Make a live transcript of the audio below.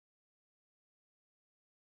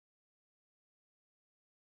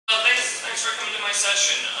thanks for coming to my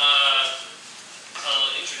session. I'll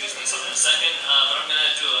introduce myself in a second, but I'm going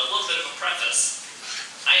to do a little bit of a preface.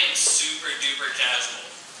 I am super duper casual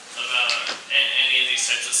about any of these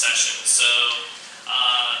types of sessions, so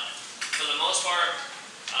for the most part,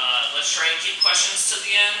 let's try and keep questions to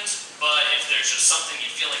the end, but if there's just something you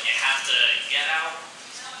feel like you have to get out,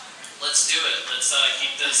 let's do it. Let's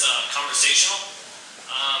keep this conversational.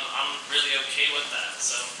 I'm really okay with that,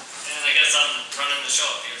 so, and I guess I'm running the show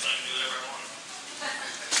up here, so I can do whatever I want.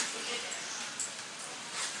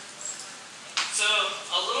 So,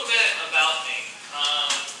 a little bit about me.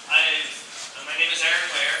 My name is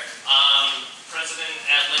Ware. I'm president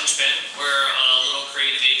at Lynchpin. We're a little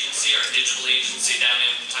creative agency, or a digital agency down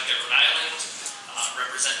in Kentucky, Rhode Island,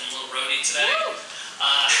 representing Little Rhodey today.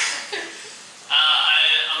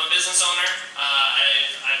 I'm a business owner.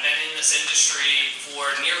 I've been in this industry for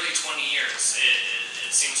nearly 20 years. It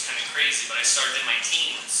seems kind of crazy, but I started in my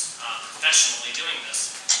teens professionally doing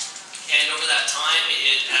this. And over that time,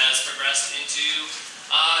 it has progressed into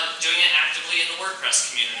doing it actively in the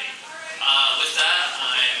WordPress community. With that,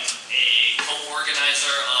 I'm a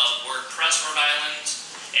co-organizer of WordPress Rhode Island,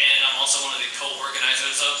 and I'm also one of the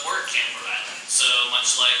co-organizers of WordCamp Rhode Island. So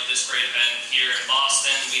much like this great event here in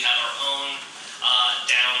Boston, we have our own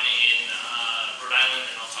down in Rhode Island,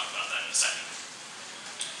 and I'll talk about that in a second.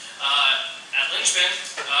 At Lynchpin,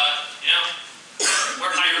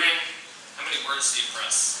 we're hiring. How many words do you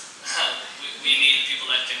press? we need people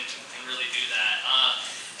that can really do that.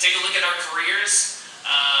 Take a look at our careers.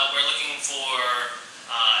 We're looking for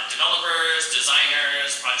developers,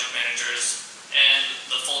 designers, project managers, and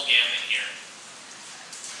the full gamut here.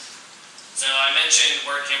 So I mentioned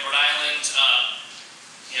WordCamp Rhode Island.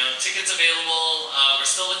 Tickets available. We're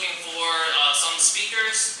still looking for some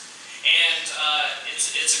speakers, and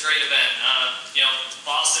it's a great event.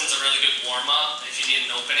 Boston's a really good warm-up. If you need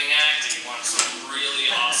an opening act and you want some really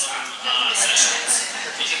awesome sessions,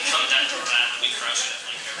 you can come down to Rhode Island. We crush it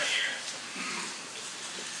like every year.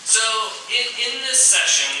 So in this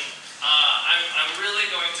session, I'm really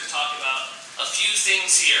going to talk about a few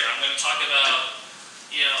things here. I'm going to talk about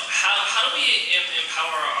how do we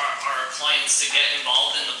empower our clients to get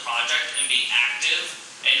involved in the project and be active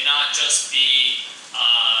and not just be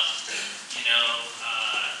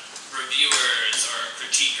reviewers or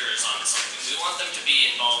critiquers on something. We want them to be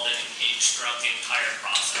involved and engaged throughout the entire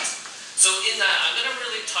process. So in that, I'm going to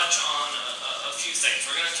really touch on a few things.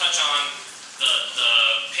 We're going to touch on the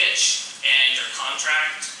pitch and your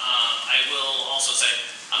contract. I will also say,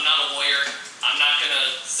 I'm not a lawyer. I'm not going to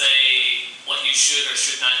say what you should or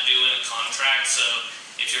should not do in a contract. So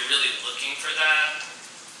if you're really looking for that,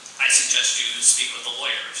 I suggest you speak with a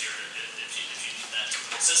lawyer if you need that type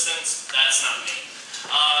of assistance. That's not me.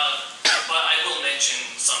 But I will mention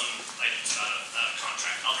some items about a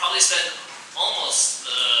contract. I'll probably spend I'll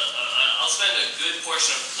spend a good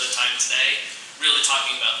portion of the time today really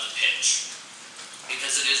talking about the pitch,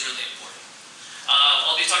 because it is really important.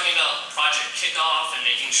 I'll be talking about project kickoff and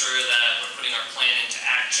making sure that we're putting our plan into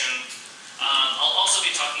action. I'll also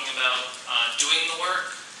be talking about doing the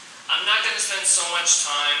work. I'm not going to spend so much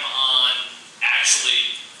time on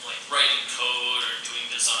actually writing code or doing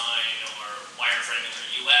design or wireframing or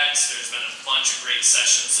UX. There's been a bunch of great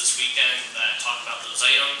sessions this weekend that talk about those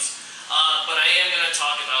items. But I am going to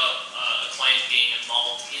talk about a client being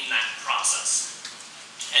involved in that process.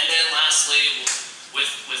 And then lastly,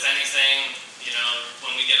 with anything,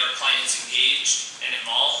 when we get our clients engaged and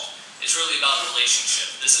involved, it's really about relationship.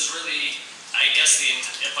 This is really, I guess,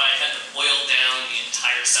 if I had to boil down the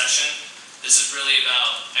entire session, this is really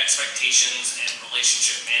about expectations and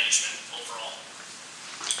relationship management overall.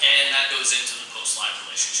 And that goes into the post-live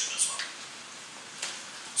relationship as well.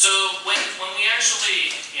 So when we actually,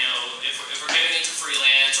 if we're getting into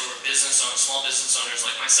freelance or we're small business owners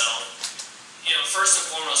like myself, first and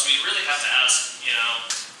foremost, we really have to ask,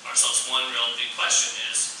 ourselves one real big question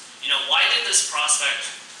is, why did this prospect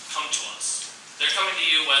come to us? They're coming to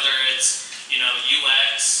you whether it's,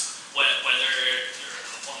 UX, whether you're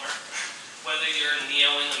a plumber, whether you're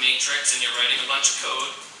Neo in the Matrix and you're writing a bunch of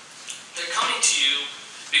code. They're coming to you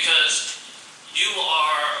because you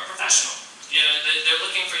are a professional. They're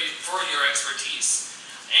looking for your expertise.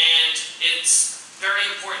 And it's very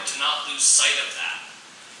important to not lose sight of that.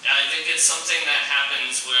 I think it's something that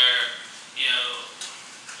happens where,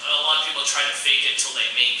 a lot of people try to fake it till they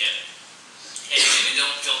make it. And maybe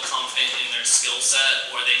don't feel confident in their skill set,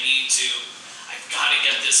 or they need to, I've got to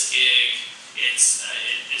get this gig. It's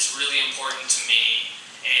really important to me,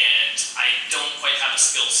 and I don't quite have a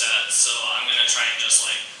skill set, so I'm going to try and just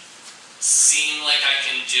seem like I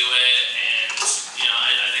can do it, and I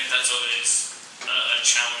think that's always a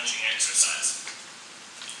challenging exercise.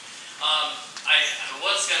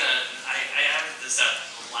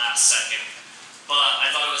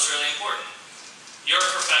 is really important. You're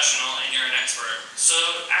a professional and you're an expert, so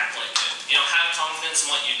act like it. Have confidence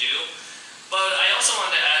in what you do. But I also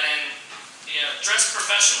wanted to add in, dress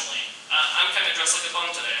professionally. I'm kind of dressed like a bum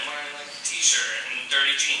today. I'm wearing like a t-shirt and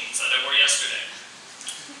dirty jeans that I wore yesterday.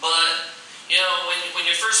 But when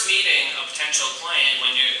you're first meeting a potential client,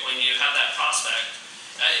 when you have that prospect,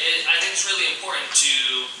 I think it's really important to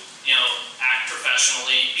act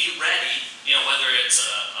professionally, be ready. Whether it's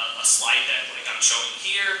a slide deck like I'm showing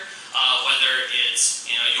here, whether it's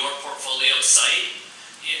your portfolio site,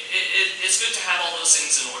 it's good to have all those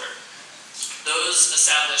things in order. Those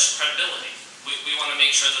establish credibility. We want to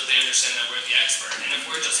make sure that they understand that we're the expert, and if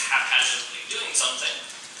we're just haphazardly doing something,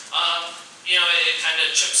 it kind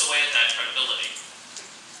of chips away at that credibility.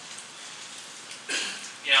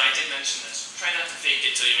 I did mention this. Try not to fake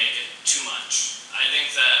it till you make it too much. I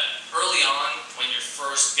think that early on, when you're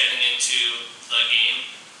first getting into the game,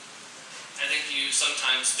 I think you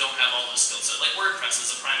sometimes don't have all those skill sets. Like WordPress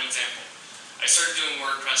is a prime example. I started doing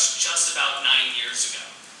WordPress just about 9 years ago.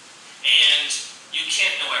 And you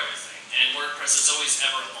can't know everything. And WordPress is always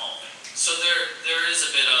ever evolving. So there is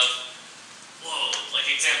a bit of, whoa, like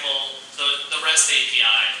example, the REST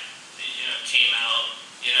API, came out,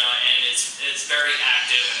 and it's very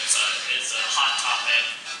active and it's a hot topic.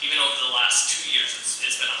 Even over the last 2 years,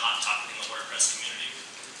 it's been a hot topic in the WordPress community.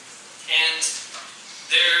 And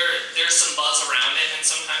there's some buzz around it, and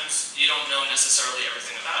sometimes you don't know necessarily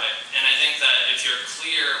everything about it. And I think that if you're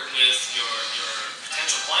clear with your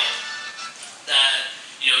potential client, that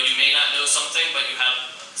you may not know something, but you have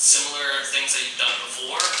similar things that you've done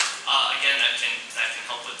before, again, that can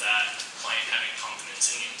help with that client having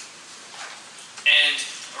confidence in you. And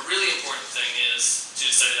a really important thing is to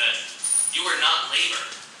say that you are not labor.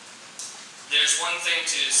 There's one thing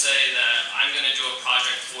to say that I'm going to do a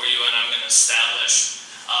project for you and I'm going to establish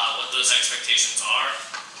what those expectations are,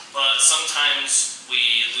 but sometimes we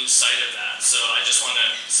lose sight of that. So I just want to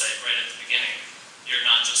say right at the beginning, you're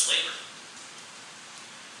not just labor.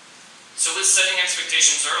 So with setting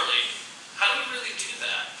expectations early, how do we really do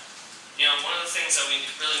that? One of the things that we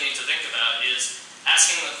really need to think about is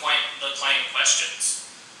asking the client questions.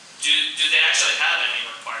 Do they actually have any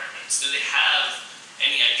requirements? Do they have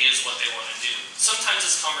any ideas what they want to do? Sometimes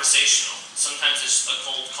it's conversational. Sometimes it's a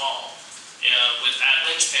cold call. At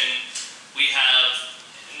Linchpin, we have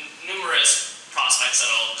numerous prospects that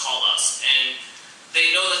will call us, and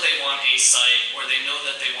they know that they want a site or they know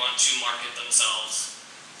that they want to market themselves,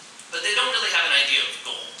 but they don't really have an idea of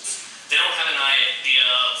goals. They don't have an idea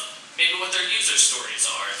of maybe what their user stories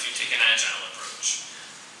are if you take an agile approach.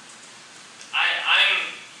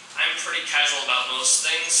 I'm pretty casual about most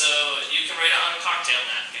things, so you can write it on a cocktail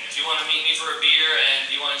napkin. If you want to meet me for a beer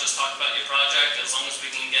and you want to just talk about your project, as long as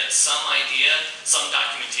we can get some idea, some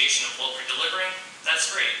documentation of what we're delivering,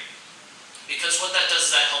 that's great. Because what that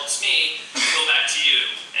does is that helps me go back to you,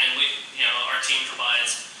 and our team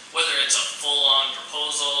provides, whether it's a full-on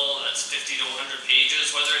proposal that's 50 to 100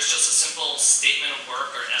 pages, whether it's just a simple statement of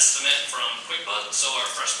work or estimate from QuickBooks or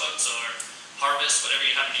FreshBooks or Harvest, whatever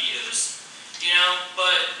you happen to use.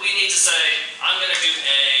 But we need to say, I'm going to do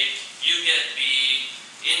A, you get B,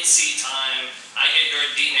 in C time, I get your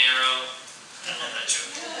dinero. I love that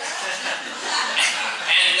joke.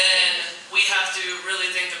 And then we have to really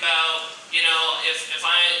think about, if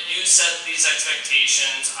you set these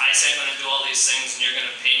expectations, I say I'm going to do all these things and you're going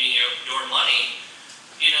to pay me your money,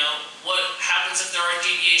 what happens if there are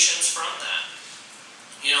deviations from that?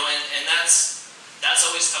 And that's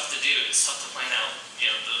always tough to do. It's tough to plan out,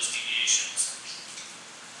 those deviations.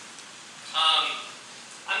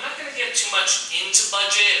 I'm not going to get too much into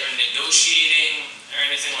budget or negotiating or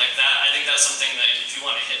anything like that. I think that's something that if you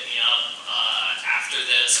want to hit me up after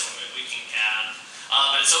this, we can gab.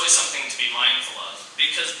 But it's always something to be mindful of,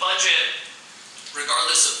 because budget,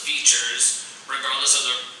 regardless of features, regardless of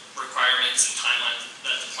the requirements and timelines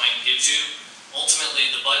that the client gives you, ultimately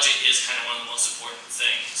the budget is kind of one of the most important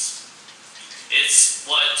things. It's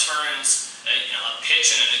what turns a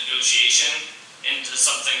pitch and a negotiation into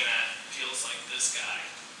something that feels like this guy,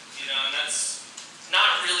 and that's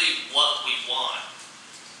not really what we want.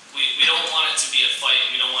 We don't want it to be a fight.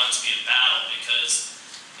 We don't want it to be a battle, because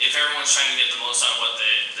if everyone's trying to get the most out of what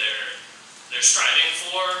they're striving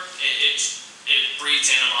for, it breeds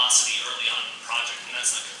animosity early on in the project, and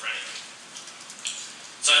that's not good for anything.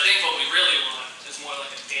 So I think what we really want is more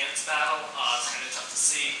like a dance battle. It's kind of tough to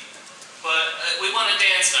see, but we want a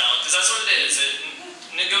dance battle, because that's what it is.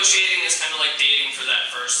 Negotiating is kind of like dating for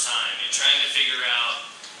that first time. You're trying to figure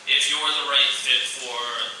out if you're the right fit for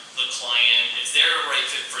the client, if they're a right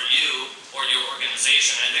fit for you or your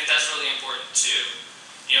organization. I think that's really important too.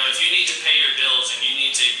 If you need to pay your bills and you need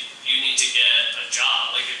need to get a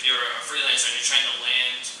job. Like if you're a freelancer and you're trying to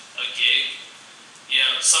land a gig,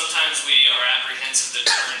 sometimes we are apprehensive to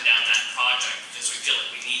turn down that project because we feel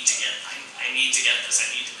like I need to get this, I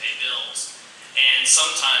need to pay bills. And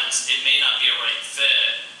sometimes it may not be a right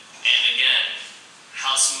fit. And again,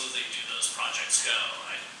 how smoothly do those projects go?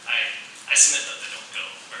 I submit that they don't go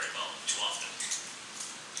very well too often.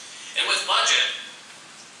 And with budget,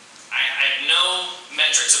 I have no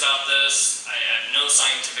metrics about this, I have no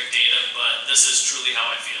scientific data, but this is truly how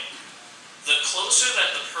I feel. The closer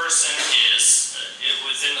that the person is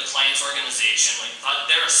within the client's organization, like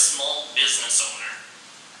they're a small business owner,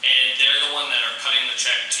 and they're the one that are cutting the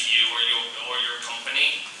check to you or your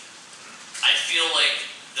company, I feel like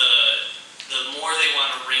the more they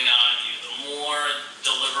want to wring out of you, the more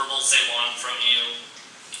deliverables they want from you,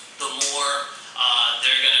 the more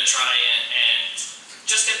they're going to try and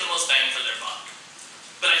just get the most bang for their buck.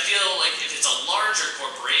 But I feel like if it's a larger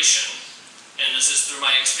corporation, and this is through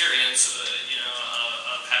my experience,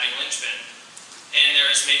 of having linchpin, and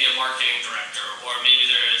there's maybe a marketing director, or maybe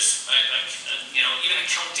there's even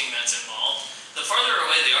accounting that's involved, the farther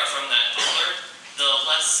away they are from that dollar, the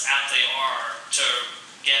less apt they are to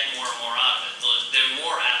get more and more out of it. They're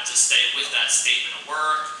more apt to stay with that statement of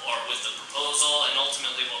work, or with the proposal, and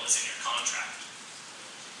ultimately what was in your contract.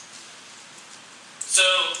 So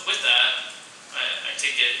with that, I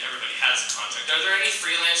take it everybody has a contract. Are there any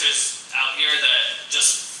freelancers out here that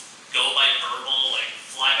just go by verbal, like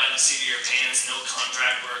fly by the seat of your pants, no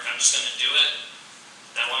contract work, I'm just going to do it?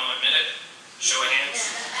 That want to admit it? Show of hands.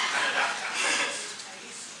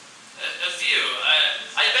 A few.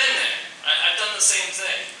 I've been there. I've done the same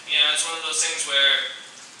thing. It's one of those things where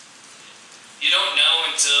you don't know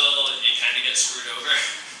until you kind of get screwed over.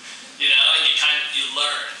 And you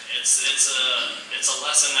learn. It's a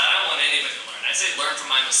lesson that I don't want anybody to learn. I say learn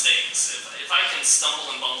from my mistakes. If I can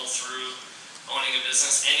stumble and bumble through owning a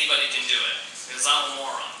business, anybody can do it. Because I'm a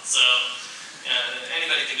moron. So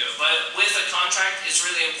anybody can do it. But with a contract, it's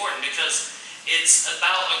really important because it's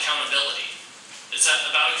about accountability. It's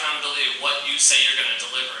about accountability of what you say you're going to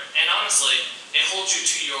deliver. And honestly, it holds you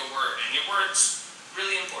to your word. And your word's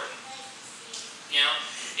really important.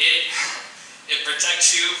 It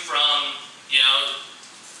protects you from,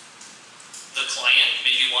 the client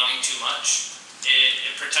maybe wanting too much.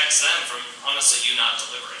 It protects them from, honestly, you not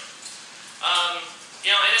delivering.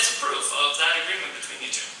 And it's a proof of that agreement between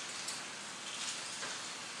you two.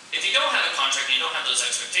 If you don't have a contract and you don't have those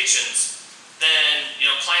expectations, then,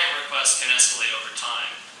 client requests can escalate over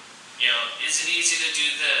time. Is it easy to do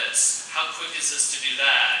this? How quick is this to do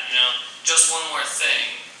that? Just one more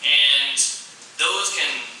thing. And those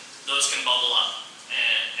can bubble up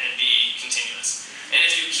and be continuous. And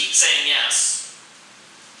if you keep saying yes,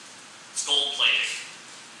 it's gold plating.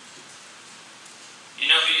 You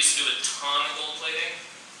know who used to do a ton of gold plating?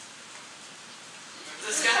 Remember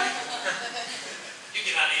this guy? You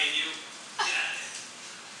get out of here, you. Get out of here.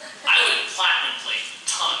 I would platinum plate a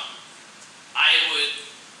ton.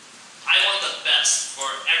 I want the best for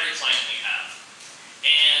every client we have.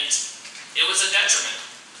 And it was a detriment.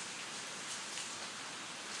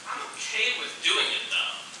 I'm okay with doing it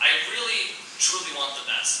though. I really, truly want the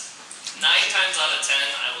best. 9 times out of 10,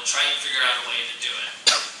 I will try and figure out a way to do it.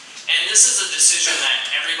 And this is a decision that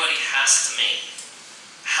everybody has to make.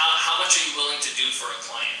 How much are you willing to do for a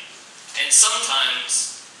client? And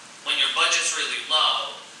sometimes, when your budget's really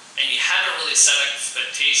low, and you haven't really set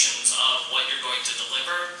expectations of what you're going to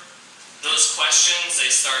deliver, those questions,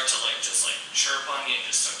 they start to just chirp on you and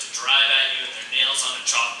just start to drive at you, and they're nails on a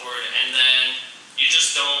chalkboard, and then you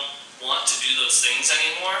just don't want to do those things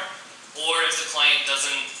anymore. Or if the client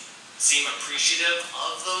doesn't seem appreciative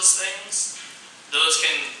of those things, those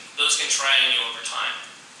can try on you over time.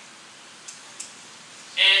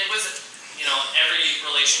 And with every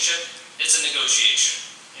relationship, it's a negotiation.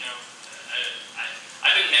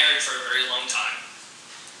 I've been married for a very long time,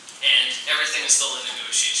 and everything is still a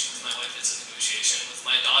negotiation. With my wife, it's a negotiation. With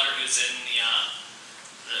my daughter, who's in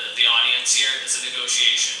the audience here, it's a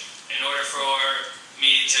negotiation. In order for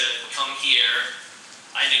me to come here,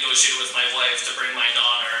 I negotiated with my wife to bring my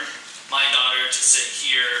daughter to sit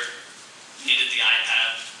here, needed the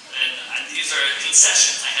iPad, and these are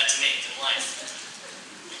concessions I had to make in life.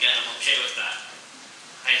 Again, I'm okay with that.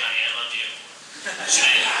 Hey honey, I love you.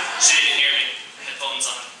 She didn't hear me. Headphones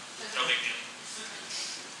on. No big deal.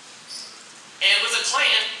 And with a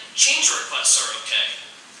client, change requests are okay.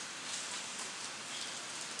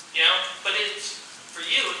 But for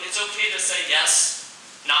you, it's okay to say yes,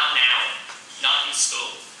 not now, not in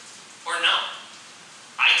scope, or no.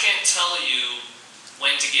 I can't tell you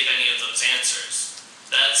when to give any of those answers.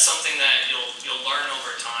 That's something that you'll learn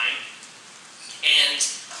over time, and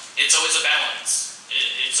it's always a balance.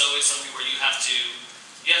 It's always something where you have to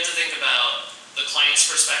think about the client's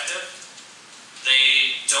perspective.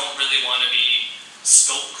 They don't really want to be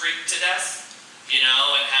scope creep to death, and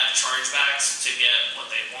have chargebacks to get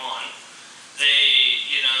what they want. They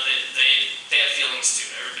have feelings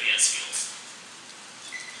too. Everybody has feelings.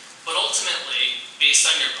 But ultimately, based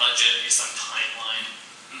on your budget, based on timeline,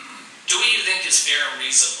 do what you think is fair and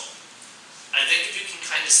reasonable. I think if you can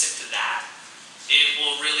kind of stick to that, it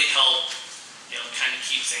will really help, kind of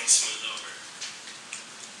keep things smooth over.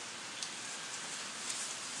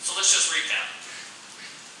 So let's just recap.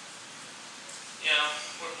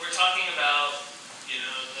 We're talking about,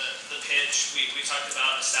 the pitch. We talked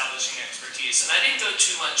about establishing expertise, and I didn't go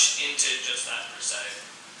too much into just that per se.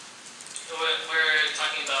 We're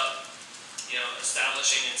talking about,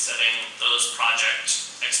 establishing and setting those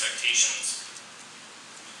project expectations.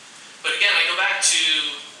 But again, I go back to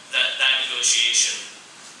that negotiation.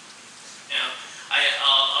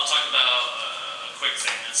 I'll talk about a quick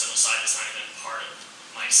thing that's an aside, that's not even part of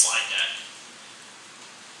my slide deck.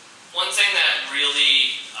 One thing that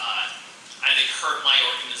really, I think, hurt my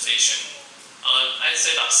organization, I'd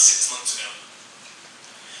say about 6 months ago,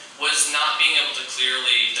 was not being able to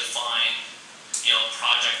clearly define,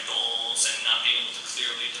 project goals and not being able to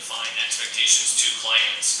clearly define expectations to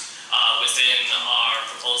clients within our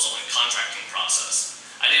proposal and contracting process.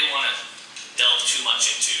 I didn't want to delve too much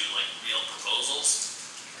into real proposals,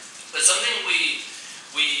 but something we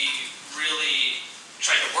really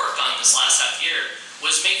tried to work on this last half year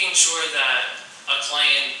was making sure that a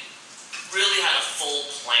client really had a full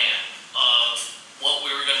plan of what we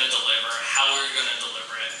were going to deliver, how we were going to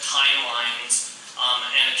deliver it, timelines,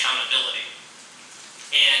 and accountability.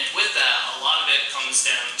 And with that, a lot of it comes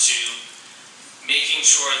down to making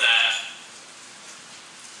sure that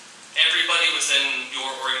everybody within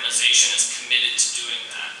your organization is committed to doing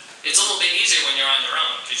that. It's a little bit easier when you're on your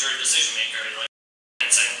own because you're a decision maker.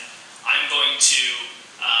 And saying, I'm going to,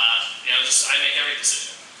 I make every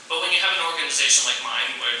decision. But when you have an organization like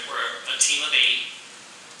mine, where we're a team of 8,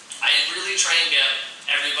 I really try and get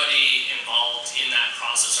everybody involved in that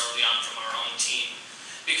process early on from our own team,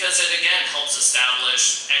 because it again helps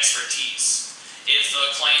establish expertise. If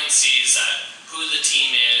the client sees that who the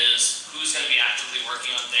team is, who's going to be actively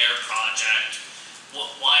working on their project,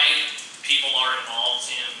 why people are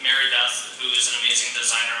involved. Mary Beth, who is an amazing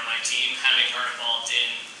designer on my team, having her involved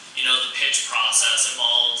in the pitch process,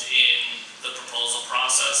 involved in the proposal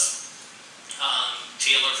process.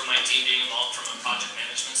 Taylor from my team being involved from a project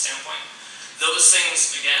management standpoint. Those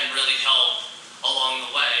things, again, really help along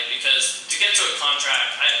the way, because to get to a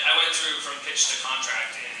contract, I went through from pitch to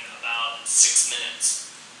contract in about 6 minutes.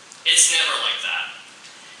 It's never like that.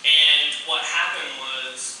 And what happened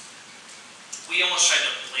was, we almost tried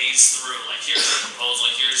to blaze through, here's your proposal,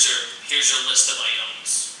 here's your list of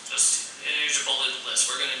items, here's your bullet list,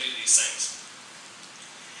 we're going to do these things.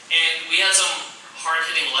 And we had some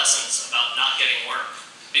hard-hitting lessons about not getting work,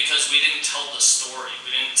 because we didn't tell the story.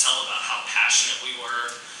 We didn't tell about how passionate we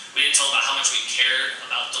were. We didn't tell about how much we cared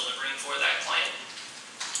about delivering for that client.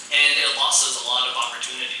 And it lost us a lot of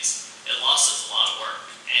opportunities. It lost us a lot of work.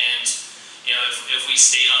 And if we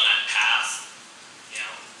stayed on that path,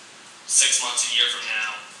 6 months, a year from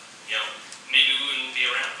now, maybe we wouldn't be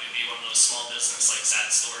around. We'd be one of those small business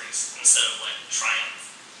sad stories instead of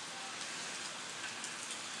triumph.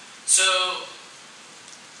 So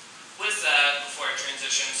with that, before I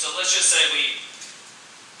transition, so let's just say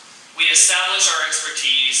we establish our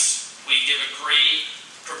expertise, we give a great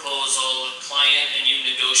proposal, the client and you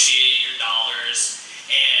negotiate your dollars,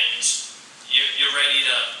 and you're ready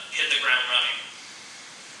to hit the ground running.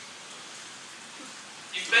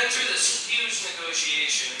 You've been through this huge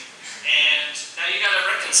negotiation, and now you got to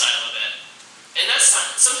reconcile a bit. And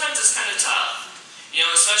sometimes it's kind of tough,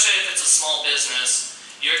 especially if it's a small business.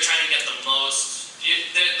 You're trying to get the most,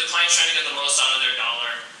 the client's trying to get the most out of their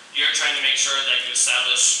dollar. You're trying to make sure that you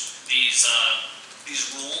establish these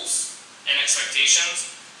rules and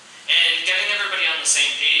expectations. And getting everybody on the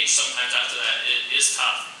same page sometimes after that is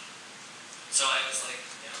tough. So I was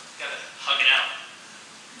gotta hug it out.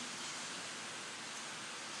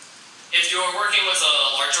 If you're working with a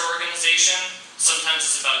larger organization, sometimes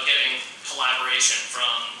it's about getting collaboration from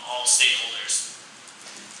all stakeholders.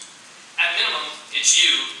 At minimum, it's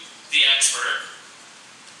you, the expert,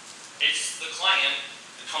 it's the client,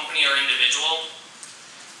 the company or individual.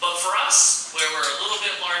 But for us, where we're a little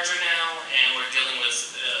bit larger now and we're dealing with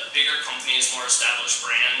bigger companies, more established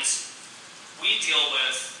brands, we deal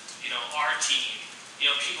with our team,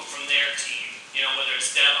 people from their team, whether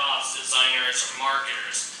it's DevOps, designers, or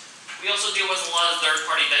marketers. We also deal with a lot of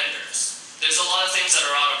third-party vendors. There's a lot of things that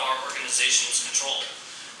are out of our organization's control.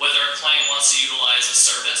 Whether a client wants to utilize a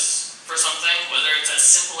service for something, whether it's as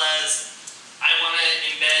simple as, I want to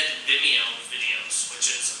embed Vimeo videos, which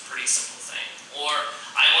is a pretty simple thing, or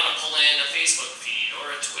I want to pull in a Facebook feed or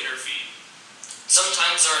a Twitter feed.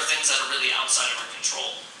 Sometimes there are things that are really outside of our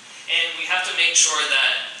control, and we have to make sure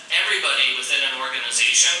that everybody within an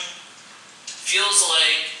organization feels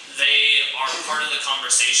like they are part of the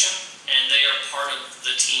conversation and they are part of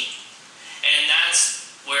the team. And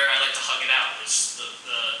that's where I like to hug it out, which is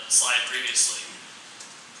the slide previously.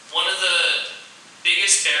 One of the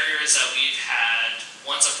biggest barriers that we've had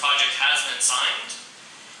once a project has been signed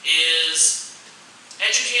is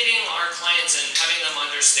educating our clients and having them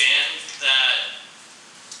understand that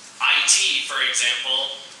IT, for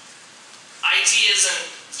example, IT isn't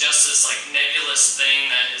just this like nebulous thing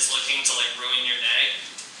that is looking to like ruin your day.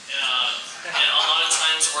 And a lot of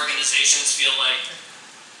times organizations feel like,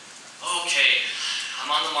 okay, I'm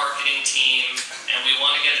on the marketing team and we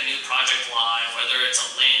want to get a new project live, whether it's a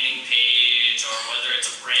landing page or whether it's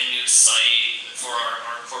a brand new site for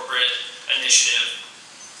our corporate initiative,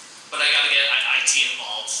 but I got to get IT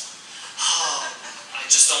involved. Oh, I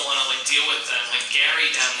just don't want to like deal with them. Like Gary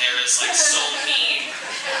down there is like so mean,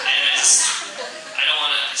 and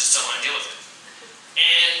I just don't want to deal with it.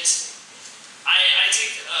 And I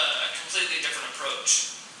take a completely different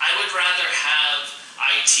approach. I would rather have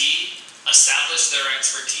IT establish their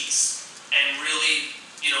expertise and really,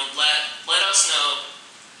 let us know,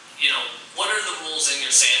 what are the rules in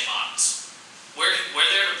your sandbox? We're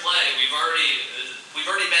there to play. We've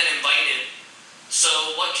already been invited. So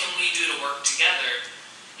what can we do to work together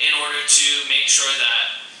in order to make sure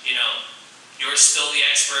that, you're still the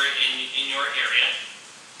expert in your area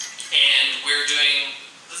and we're doing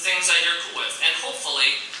the things that you're cool with. And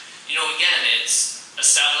hopefully, again, it's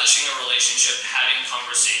establishing a relationship, having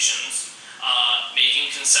conversations,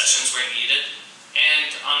 making concessions where needed,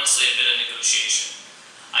 and honestly a bit of negotiation.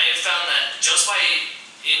 I have found that just by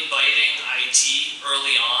inviting IT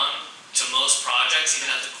early on to most projects,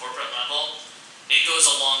 even at the corporate level, it goes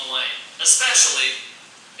a long way, especially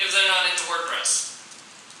if they're not into WordPress.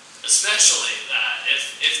 Especially that,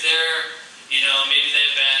 if they're, maybe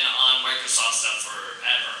they've been on Microsoft stuff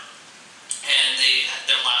forever, and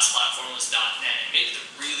their last platform was .NET, maybe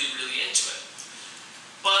they're really, really into it.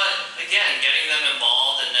 But again, getting them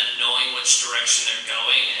involved and then knowing which direction they're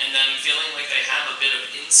going, and then feeling like they have a bit of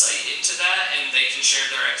insight into that and they can share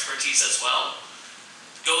their expertise as well,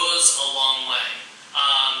 goes a long way.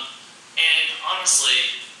 And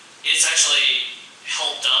honestly, it's actually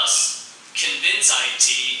helped us convince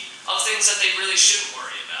IT of things that they really shouldn't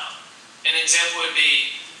worry about. An example would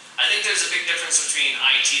be, I think there's a big difference between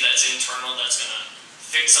IT that's internal, that's going to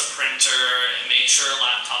fix a printer and make sure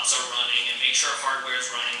laptops are running and make sure hardware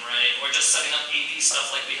is running right, or just setting up AV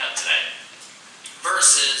stuff like we have today,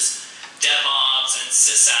 versus DevOps and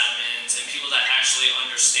sysadmins and people that actually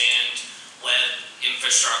understand web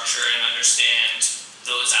infrastructure and understand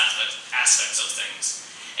those aspects of things.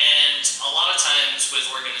 And a lot of times with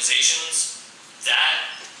organizations,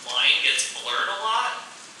 that line gets blurred a lot,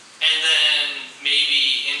 and then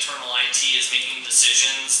maybe internal IT is making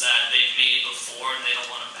decisions that they've made before and they don't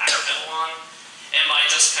want to backpedal on. And by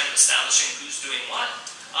just kind of establishing who's doing what,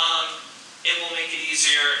 it will make it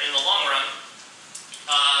easier in the long run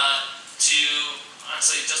to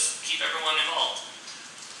honestly just keep everyone involved.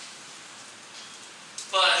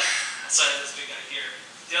 But, sorry, this big guy here.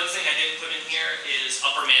 The other thing I didn't put in here is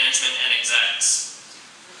upper management and execs.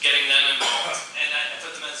 Getting them involved. And I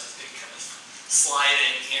put them as this big kind of slide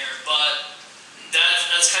in here. But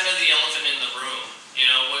that's kind of the elephant in the room.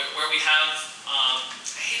 Where we have, I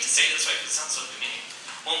hate to say it this way because it sounds so demeaning.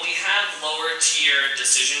 When we have lower tier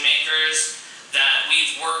decision makers that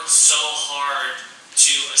we've worked so hard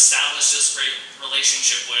to establish this great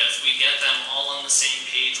relationship with, we get them all on the same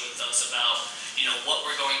page with us about, what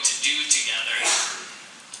we're going to do together.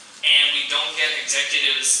 And we don't get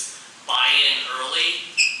executives buy-in early,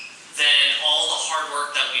 then all the hard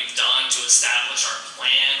work that we've done to establish our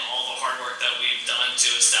plan, all the hard work that we've done to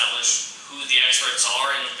establish who the experts are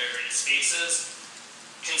in the various spaces,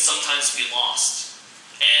 can sometimes be lost.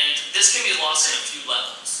 And this can be lost in a few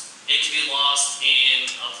levels. It can be lost in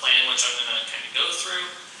a plan, which I'm going to kind of go through,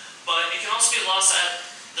 but it can also be lost at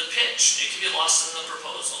the pitch. It can be lost in the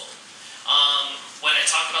proposal. When I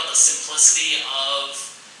talk about the simplicity of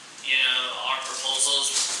our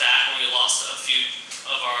proposals back when we lost a few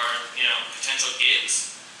of our potential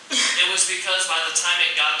gigs, it was was because by the time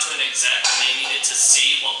it got to an exec and they needed to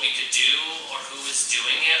see what we could do or who was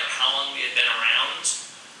doing it or how long we had been around,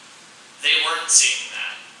 they weren't seeing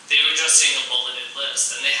that. They were just seeing a bulleted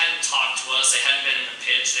list, and they hadn't talked to us, they hadn't been in the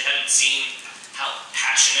pitch, they hadn't seen how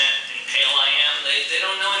passionate and pale I am. They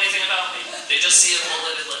don't know anything about me. They just see a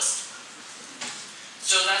bulleted list.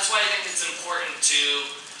 So that's why I think it's important to,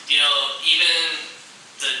 even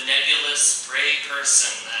the nebulous gray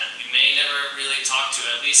person that we may never really talk to,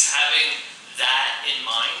 at least having that in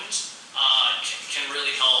mind can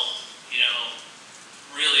really help,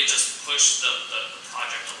 really just push the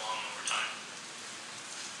project along over time.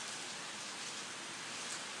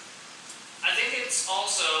 I think it's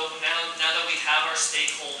also, now that we have our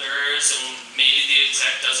stakeholders and maybe the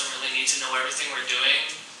exec doesn't really need to know everything we're doing,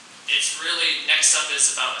 it's really, next up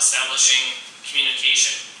is about establishing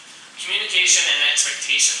communication. Communication and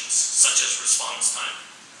expectations, such as response time.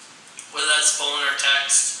 Whether that's phone or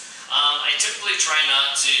text. I typically try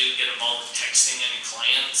not to get involved with texting any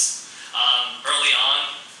clients early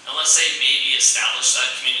on, unless they maybe establish that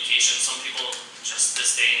communication. Some people, just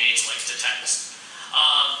this day and age, like to text.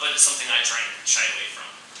 But it's something I try and shy away from.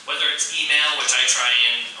 Whether it's email, which I try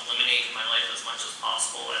and eliminate in my life as much as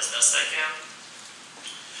possible, as best I can.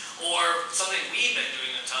 Or something we've been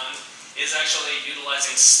doing a ton is actually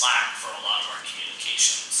utilizing Slack for a lot of our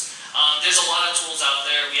communications. There's a lot of tools out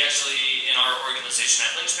there. We actually, in our organization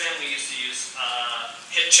at Lynchpin, we used to use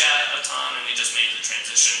HipChat a ton, and we just made the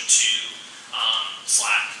transition to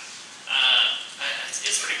Slack.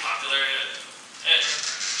 It's pretty popular.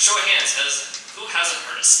 Show of hands, who hasn't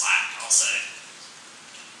heard of Slack, I'll say.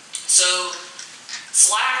 So,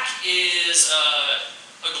 Slack is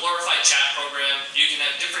a glorified chat program. You can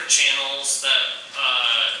have different channels that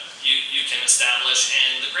you can establish,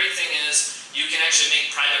 and the great thing is you can actually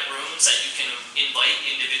make private rooms that you can invite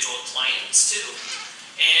individual clients to,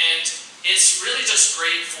 and it's really just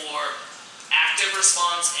great for active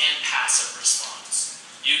response and passive response.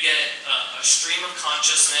 You get a stream of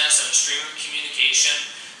consciousness and a stream of communication,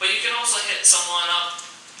 but you can also hit someone up,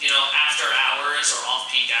 after hours or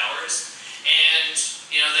off-peak hours, and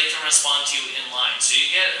they can respond to you in line. So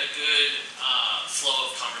you get a good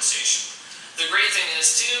flow of conversation. The great thing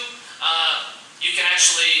is too, you can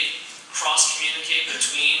actually cross-communicate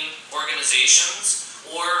between organizations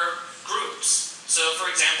or groups. So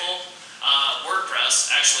for example,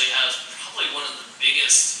 WordPress actually has probably one of the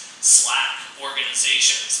biggest Slack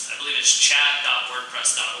organizations. I believe it's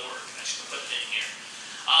chat.wordpress.org. I should put it in here.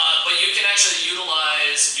 But you can actually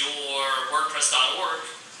utilize your WordPress.org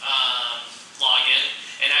login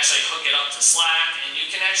and actually hook it up to Slack, and you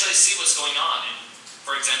can actually see what's going on in,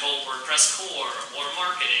 for example, WordPress core or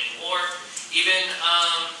marketing, or even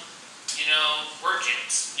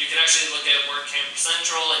WordCamps. You can actually look at WordCamp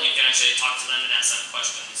Central, and you can actually talk to them and ask them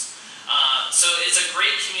questions. So it's a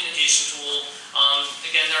great communication tool.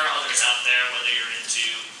 Again, there are others out there, whether you're into,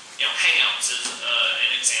 Hangouts is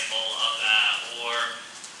an example of that, or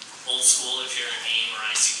Old School if you're in AIM or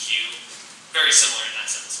ICQ. Very similar in that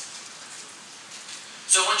sense.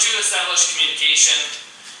 So once you establish communication,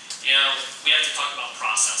 we have to talk about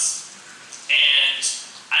process. And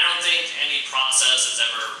I don't think any process is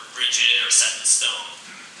ever rigid or set in stone.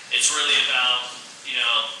 It's really about,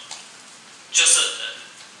 just an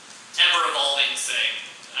ever-evolving thing.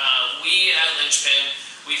 We at Lynchpin,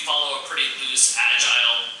 we follow a pretty loose,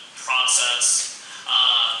 agile process.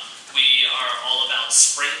 We are all about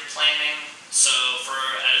sprint planning. So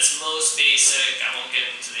at its most basic, I won't get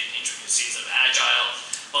into the intricacies of agile,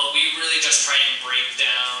 but we really just try and break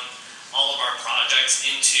down all of our projects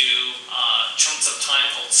into chunks of time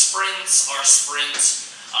called sprints. Our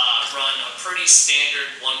sprints run a pretty standard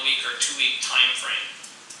 1 week or 2 week time frame.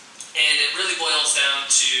 And it really boils down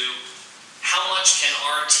to how much can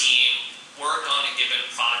our team work on a given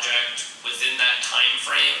project within that time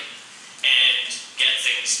frame and get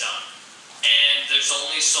things done. And there's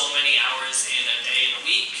only so many hours in a day in a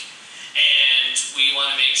week, and we want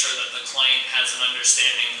to make sure that the client has an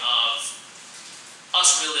understanding of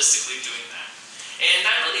us realistically doing that. And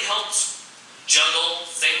that really helps juggle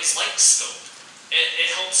things like scope. It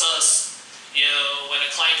helps us, when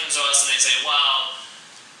a client comes to us and they say, wow,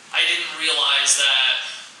 I didn't realize that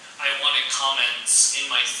I wanted comments in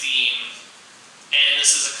my theme, and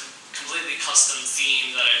this is a completely custom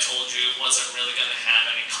theme that I told you wasn't really going to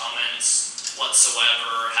have any comments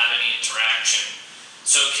whatsoever or have any interaction.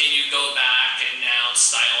 So can you go back and now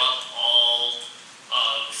style up all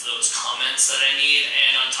of those comments that I need,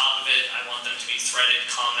 and on top of it, I want them to be threaded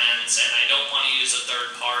comments, and I don't want to use a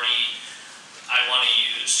third party. I want to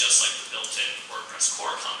use just like the built-in WordPress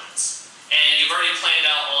core comments. And you've already planned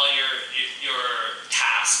out all your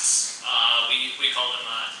tasks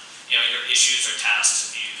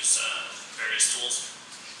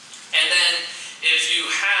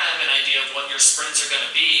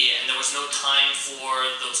there's no time for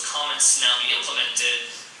those comments to now be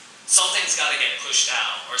implemented, something's got to get pushed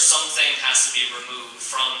out, or something has to be removed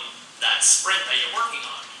from that sprint that you're working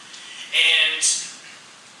on. And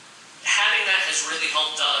having that has really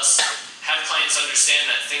helped us have clients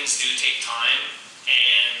understand that things do take time.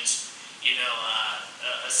 And, you know,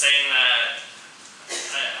 a saying that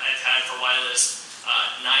I've had for a while is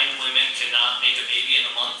 9 women cannot make a baby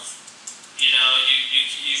in a month. You know,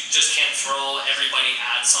 you just can't throw everybody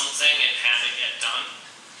at something and have it get done.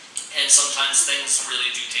 And sometimes things really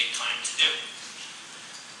do take time to do.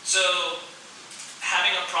 So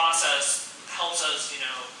having a process helps us, you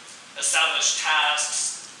know, establish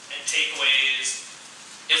tasks and takeaways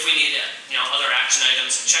if we need, you know, other action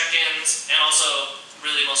items and check-ins, and also,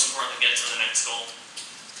 really most importantly, get to the next goal.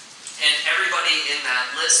 And everybody in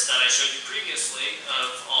that list that I showed you previously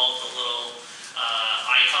of all the little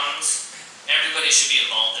icons, everybody should be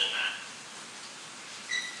involved in that.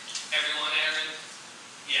 Everyone, Aaron?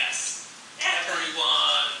 Yes.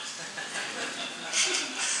 Everyone.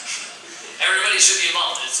 Everybody should be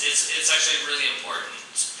involved. It's actually really important.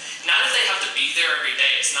 Not if they have to be there every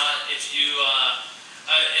day. It's not if you.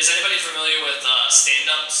 Is anybody familiar with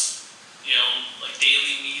stand-ups? You know, like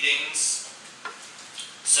daily meetings.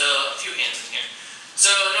 So a few hands in here.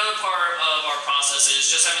 So another part of our process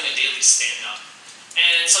is just having a daily stand-up.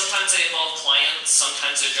 And sometimes they involve clients.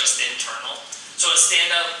 Sometimes they're just internal. So a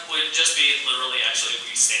stand-up would just be literally, actually,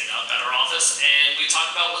 we stand up at our office and we talk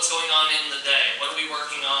about what's going on in the day. What are we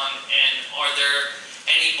working on? And are there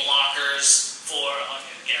any blockers for, I'll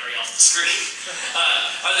get Gary off the screen.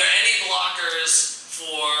 Are there any blockers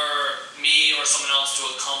for me or someone else to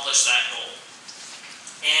accomplish that goal?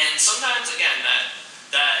 And sometimes, again,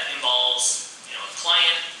 that involves, you know, a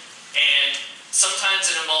client, and sometimes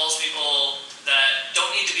it involves people that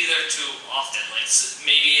don't need to be there too often. Like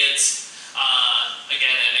maybe it's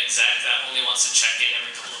again, an exec that only wants to check in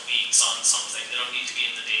every couple of weeks on something. They don't need to be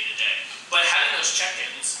in the day-to-day. But having those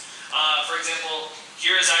check-ins, for example,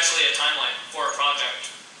 here is actually a timeline for a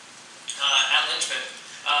project. At Lynchman,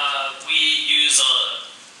 we use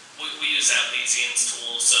Atlassian's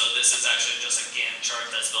tool, so this is actually just a Gantt chart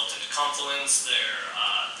that's built into Confluence, their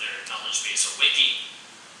knowledge base or wiki.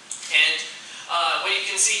 And what you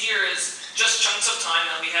can see here is just chunks of time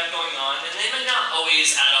that we have going on, and they may not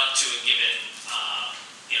always add up to a given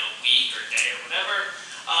you know, week or day or whatever,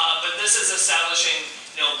 but this is establishing,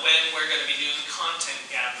 you know, when we're going to be doing content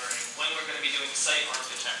gathering, when we're going to be doing site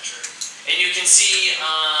architecture. And you can see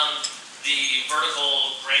the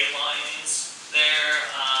vertical gray lines there.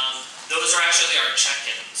 Those are actually our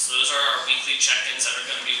check-ins. Those are our weekly check-ins that are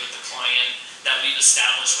going to be with the client that we've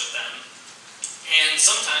established with them. And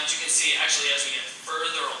sometimes you can see, actually, as we get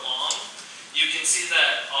further along, you can see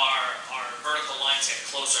that our vertical lines get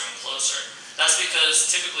closer and closer. That's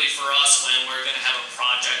because typically for us, when we're going to have a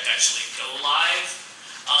project actually go live,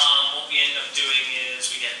 what we end up doing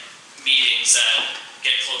is we get meetings that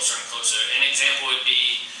get closer and closer. An example would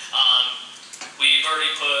be we've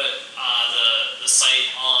already put the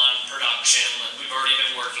site on production. We've already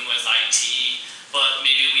been working with IT, but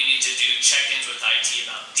maybe we need to do check-ins with IT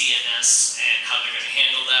about DNS and how they're going to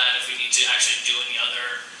handle that. If we need to actually do any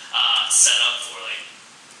other setup for like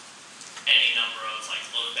any number of like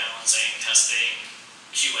load balancing, testing,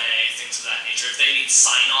 QA, things of that nature. If they need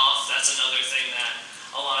sign-off, that's another thing that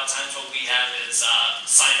a lot of times what we have is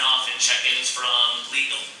sign-off and check-ins from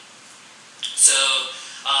legal. So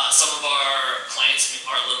some of our clients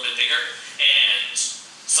are a little bit bigger, and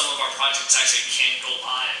some of our projects actually can't go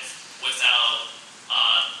live without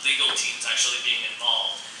legal teams actually being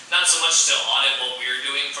involved. Not so much to audit what we're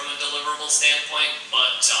doing from a deliverable standpoint,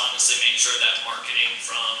 but to honestly make sure that marketing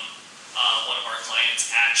from one of our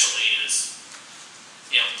clients actually is,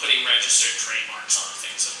 you know, putting registered trademarks on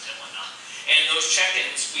things and whatnot. And those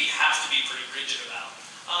check-ins we have to be pretty rigid about.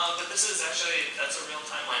 But this is actually, that's a real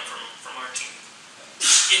timeline from our team.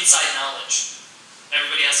 Inside knowledge.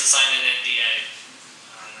 Everybody has to sign an NDA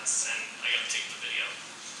on this, and I gotta take the video.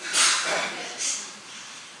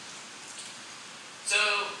 So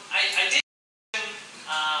I did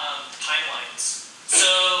timelines. So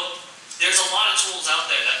there's a lot of tools out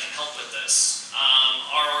there that can help with this.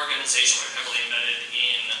 Our organization, we're heavily embedded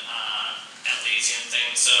in Atlassian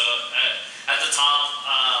things. So at the top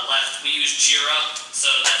left, we use Jira. So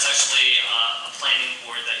that's actually a planning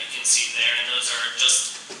board that you can see there, and those are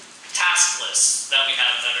just task lists that we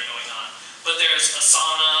have that are going on. But there's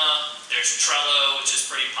Asana, there's Trello, which is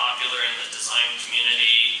pretty popular in the design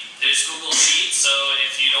community. There's Google Sheets, so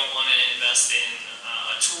if you don't want to invest in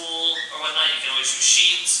a tool or whatnot, you can always use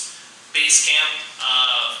Sheets. Basecamp,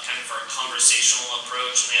 kind of for a conversational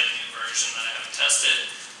approach, and they have a new version that I haven't tested.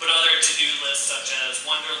 But other to-do lists such as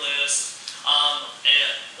Wunderlist.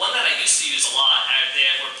 One that I used to use a lot, they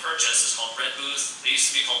were purchased, is called Red Booth. They used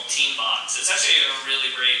to be called Teambox. It's actually a really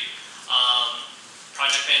great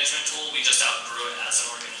project management tool. We just outgrew it as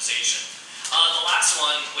an organization. The last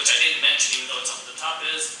one, which I didn't mention even though it's up at the top,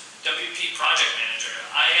 is WP Project Manager.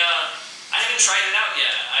 I haven't tried it out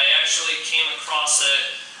yet. I actually came across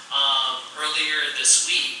it earlier this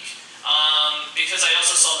week because I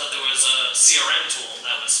also saw that there was a CRM tool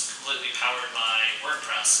that was completely powered by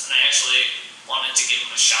WordPress, and I actually wanted to give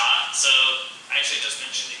them a shot. So I actually just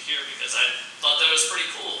mentioned it here because I thought that it was pretty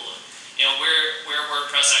cool. You know, we're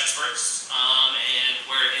WordPress experts, and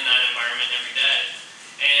we're in that environment every day.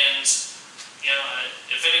 And you know,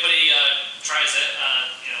 if anybody tries it,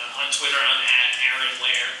 you know, on Twitter I'm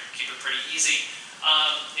 @Ware. Keep it pretty easy.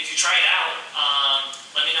 If you try it out,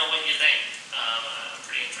 let me know what you think. I'm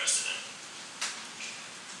pretty interested in it.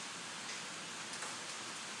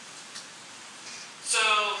 So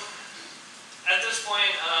at this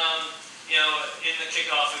point, you know, in the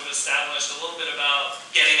kickoff, we've established a little bit about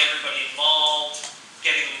getting everybody involved,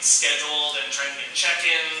 getting scheduled, and trying to get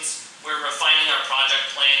check-ins. We're refining our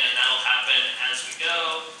project plan, and that'll happen as we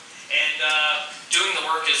go. And doing the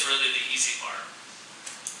work is really the easy part.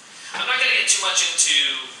 I'm not going to get too much into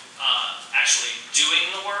actually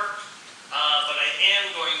doing the work, but I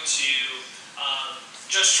am going to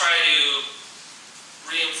just try to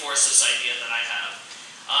reinforce this idea that I have.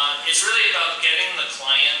 It's really about getting the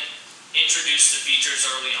client introduced to features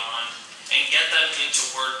early on and get them into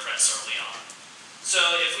WordPress early on. So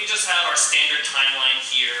if we just have our standard timeline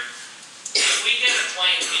here, if we get a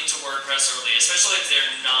client into WordPress early, especially if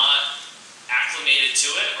they're not acclimated to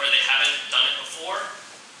it or they haven't done it before,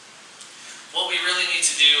 what we really need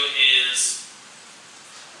to do is,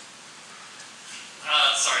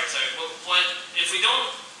 if we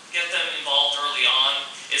don't get them involved early on,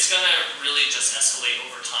 it's going to really just escalate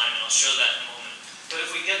over time, and I'll show that in a moment. But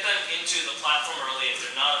if we get them into the platform early, if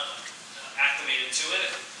they're not acclimated to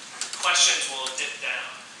it, questions will dip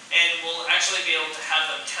down. And we'll actually be able to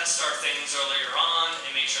have them test our things earlier on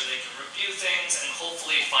and make sure they can review things and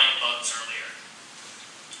hopefully find bugs earlier.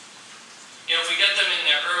 You know, if we get them in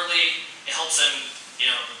there early, it helps them, you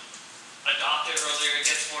know, adopt it earlier, it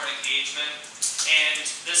gets more engagement. And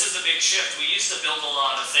this is a big shift. We used to build a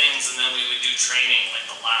lot of things and then we would do training like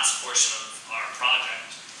the last portion of our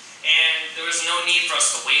project. And there was no need for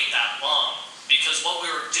us to wait that long because what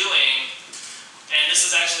we were doing, and this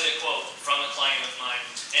is actually a quote from a client of mine,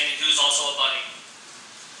 and who's also a buddy.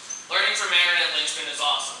 Learning from Aaron at Lynchman is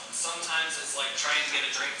awesome. Sometimes it's like trying to get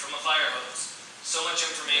a drink from a fire hose. So much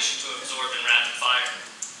information to absorb in rapid fire.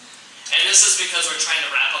 And this is because we're trying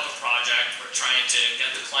to wrap up a project, we're trying to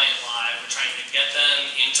get the client live, we're trying to get them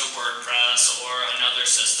into WordPress or another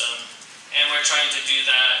system, and we're trying to do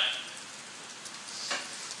that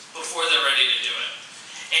before they're ready to do it.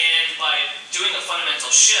 And by doing a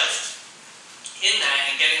fundamental shift in that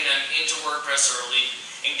and getting them into WordPress early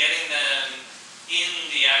and getting them in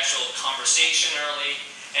the actual conversation early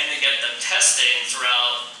and then get them testing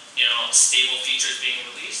throughout, you know, stable features being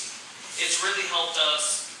released, it's really helped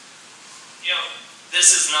us. You know,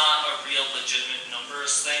 this is not a real legitimate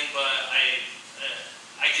numbers thing, but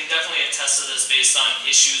I can definitely attest to this based on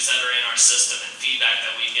issues that are in our system and feedback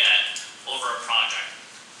that we get over a project.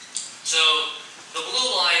 So the blue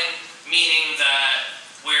line, meaning that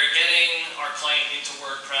we're getting our client into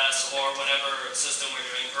WordPress or whatever system we're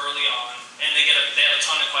doing early on, and they have a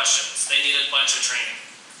ton of questions. They need a bunch of training.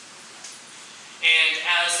 And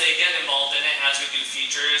as they get involved in it, as we do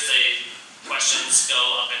features, questions go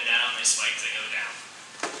up and down, they spike, they go down.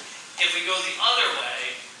 If we go the other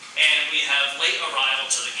way, and we have late arrival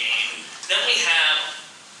to the game, then we have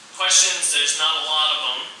questions, there's not a lot of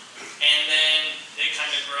them, and then they kind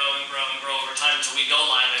of grow and grow and grow over time until we go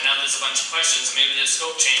live, and now there's a bunch of questions, and maybe there's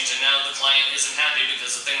scope change, and now the client isn't happy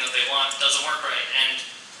because the thing that they want doesn't work right, and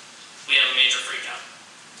we have a major freak out.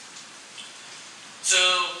 So,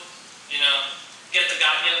 you know, get the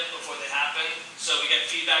gotcha before they happen. So we get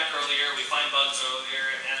feedback earlier, we find bugs earlier,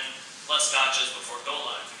 and less gotchas before go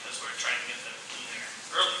live because we're trying to get them in there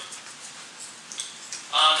early.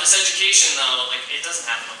 This education though, like it doesn't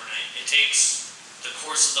happen overnight. It takes the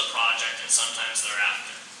course of the project and sometimes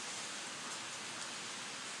thereafter.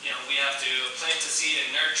 You know, we have to plant the seed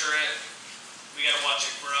and nurture it. We got to watch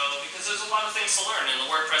it grow because there's a lot of things to learn in the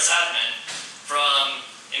WordPress admin, from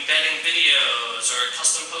embedding videos or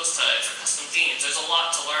custom post types or custom themes. There's a lot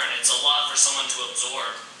to learn. It's a lot for someone to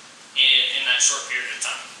absorb in that short period of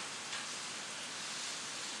time.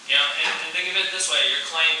 You know, and think of it this way, your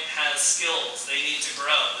client has skills, they need to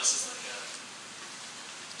grow. This is like a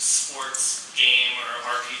sports game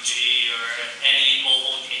or RPG or any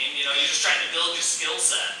mobile game. You know, you're just trying to build your skill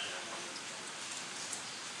set.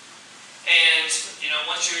 And you know,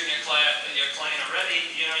 once you're in your client already,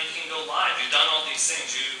 you know, you can go live. You've done all these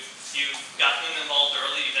things. You've gotten them involved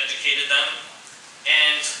early. You've educated them,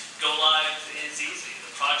 and go live is easy.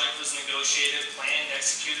 The project was negotiated, planned,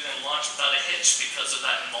 executed, and launched without a hitch because of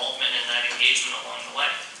that involvement and that engagement along the way.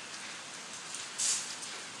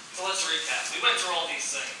 So let's recap. We went through all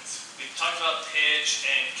these things. We talked about pitch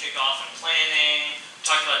and kickoff and planning. We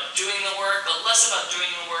talked about doing the work, but less about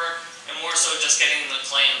doing the work and more so just getting the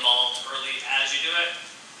client involved early as you do it.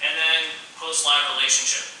 And then post-live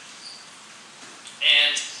relationship.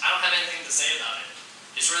 And I don't have anything to say about it.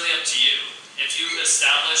 It's really up to you. If you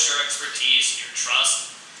establish your expertise, your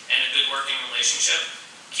trust, and a good working relationship,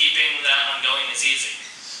 keeping that ongoing is easy.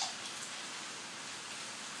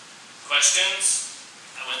 Questions?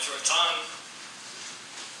 I went through a ton.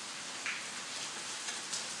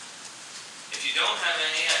 If you don't have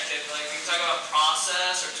any, I could we can talk about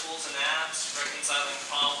process or tools and apps, reconciling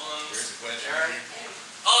problems. There's a question here.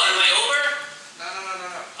 Oh, am I over? No.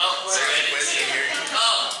 Oh, sorry. There's a question here.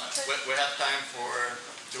 Oh, We have time for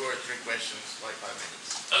 2 or 3 questions, like 5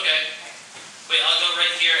 minutes. okay. Wait, I'll go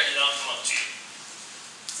right here and then I'll come up to you.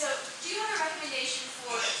 So, do you have a recommendation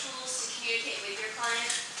for tools to communicate with your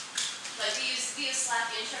client? Like we use Slack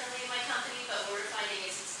internally in my company, but what we're finding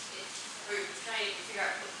is we're trying to figure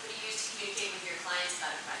out what do you use to communicate with your clients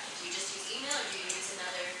about a project? Do you just use email or do you use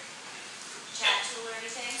another chat tool or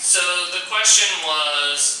anything? So the question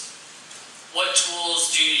was, what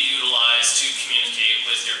tools do you utilize to communicate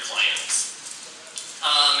with your clients?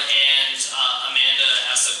 Amanda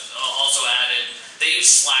also added, they use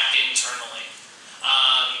Slack internally,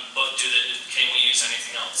 but can we use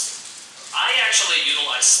anything else? I actually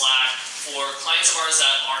utilize Slack for clients of ours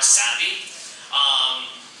that are savvy.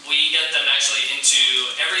 We get them actually into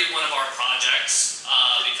every one of our projects,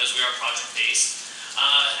 because we are project-based,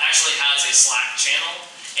 actually has a Slack channel,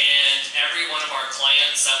 and every one of our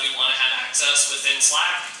clients that we want to have access within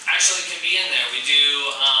Slack actually can be in there. We do,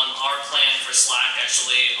 our plan for Slack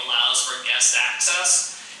actually allows for guest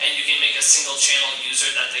access, and you can make a single channel user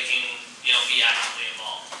that they can, you know, be actively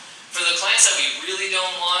involved. For the clients that we really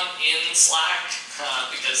don't want in Slack,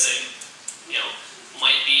 because they, you know,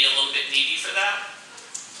 might be a little bit needy for that,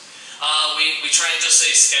 we try and just say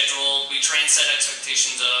schedule. We try and set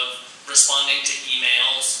expectations of responding to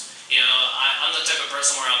emails. You know, I'm the type of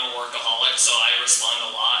person where I'm a workaholic, so I respond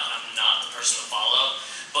a lot, and I'm not the person to follow.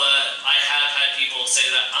 But I have had people say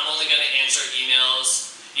that I'm only going to answer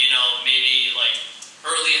emails, you know, maybe like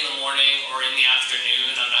early in the morning or in the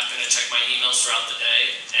afternoon. I'm not going to check my emails throughout the day,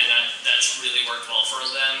 and that's really worked well for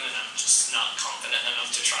them, and I'm just not confident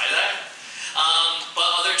enough to try that. But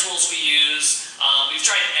other tools we use, we've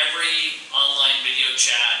tried every online video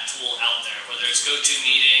chat tool out there, whether it's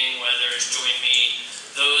GoToMeeting, whether it's JoinMe.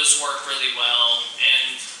 Those work really well,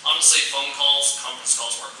 and honestly, phone calls, conference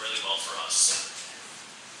calls work really well for us.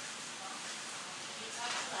 You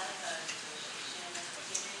talked a lot about negotiation at the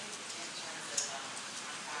beginning in terms of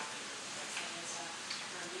contract and pricing and stuff.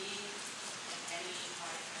 For me, if any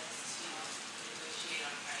part has to negotiate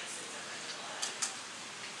on price is a red flag.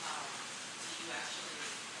 Do you actually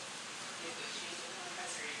negotiate with them on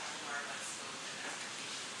price, or are you talking more about scope and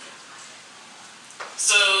applications and content and all that?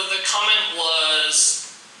 So the comment was,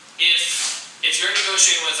 if you're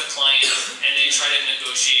negotiating with a client and they try to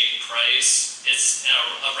negotiate price, it's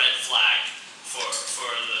a red flag for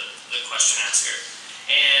the question asker.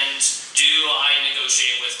 And do I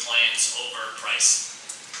negotiate with clients over price?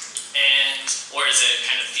 Or is it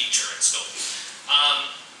kind of feature and scope?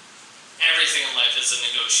 Everything in life is a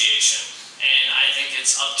negotiation. And I think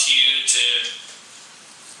it's up to you to,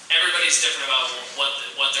 everybody's different about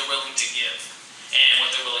what they're willing to give and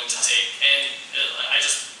what they're willing to take. And I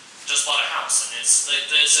just bought a house, and it's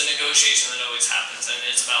a negotiation that always happens, and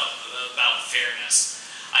it's about fairness.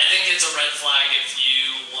 I think it's a red flag if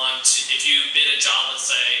you bid a job, let's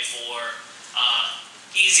say, for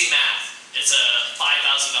easy math. It's a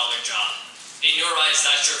 $5,000 job. In your eyes,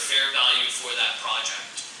 that's your fair value for that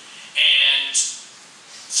project. And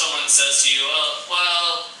someone says to you,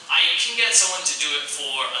 well, I can get someone to do it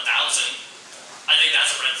for $1,000. I think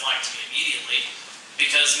that's a red flag to me immediately,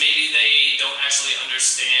 because maybe they don't actually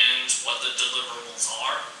understand what the deliverables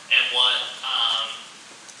are and what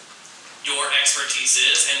your expertise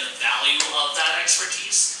is and the value of that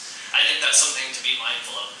expertise. I think that's something to be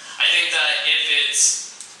mindful of. I think that if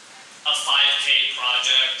it's a 5K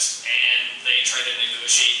project and they try to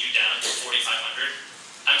negotiate you down to 4,500,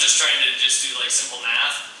 I'm just trying to do like simple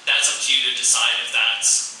math. That's up to you to decide if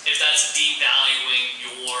that's if that's devaluing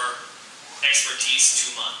your expertise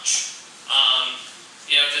too much.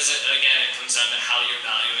 You know, because again, it comes down to how you're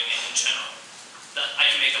valuing it in general. I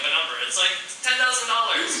can make up a number. It's like $10,000.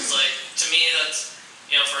 It's like, to me, that's,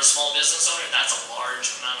 you know, for a small business owner, that's a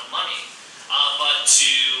large amount of money. But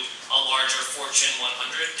to a larger Fortune 100,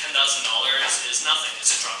 $10,000 is nothing.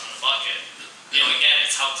 It's a drop in the bucket. You know, again,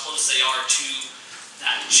 it's how close they are to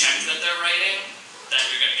that check that they're writing that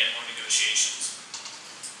you're going to get more negotiations.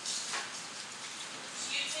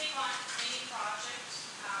 Do you take on any project,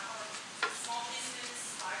 or small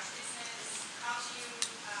business, large business? How do you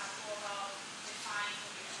go about defining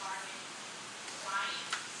who your target client?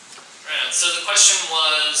 Right. So the question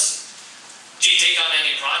was, do you take on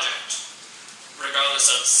any project, regardless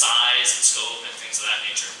of size and scope and things of that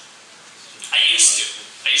nature? I used to.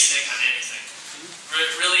 I used to take on anything.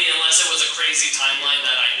 Really, unless it was a crazy timeline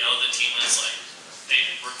that I know the team was like, they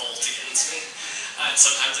revolt against me. And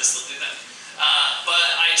sometimes I still do that. But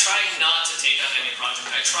I try not to take on any project.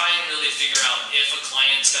 I try and really figure out if a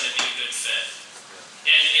client's going to be a good fit.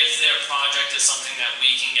 And if their project is something that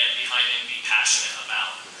we can get behind and be passionate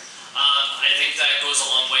about. I think that goes a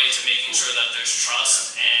long way to making sure that there's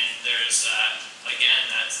trust and there's that, again,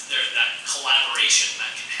 that collaboration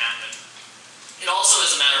that can happen. It also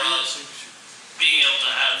is a matter of being able to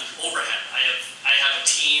have overhead. I have a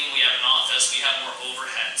team, we have an office, we have more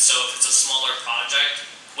overhead. So if it's a smaller project,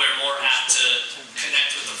 we're more apt to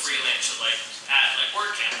connect with a freelancer, like at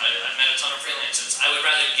WordCamp. I've met a ton of freelancers. I would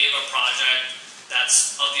rather give a project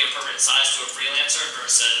that's of the appropriate size to a freelancer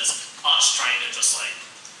versus us trying to just like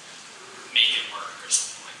make it work or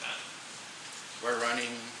something like that. We're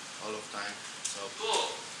running all of time. So cool.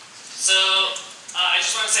 So I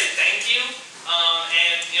just want to say thank you.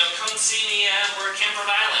 And you know, come see me at WordCamp Rhode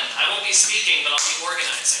Island. I won't be speaking, but I'll be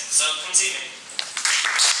organizing. So come see me.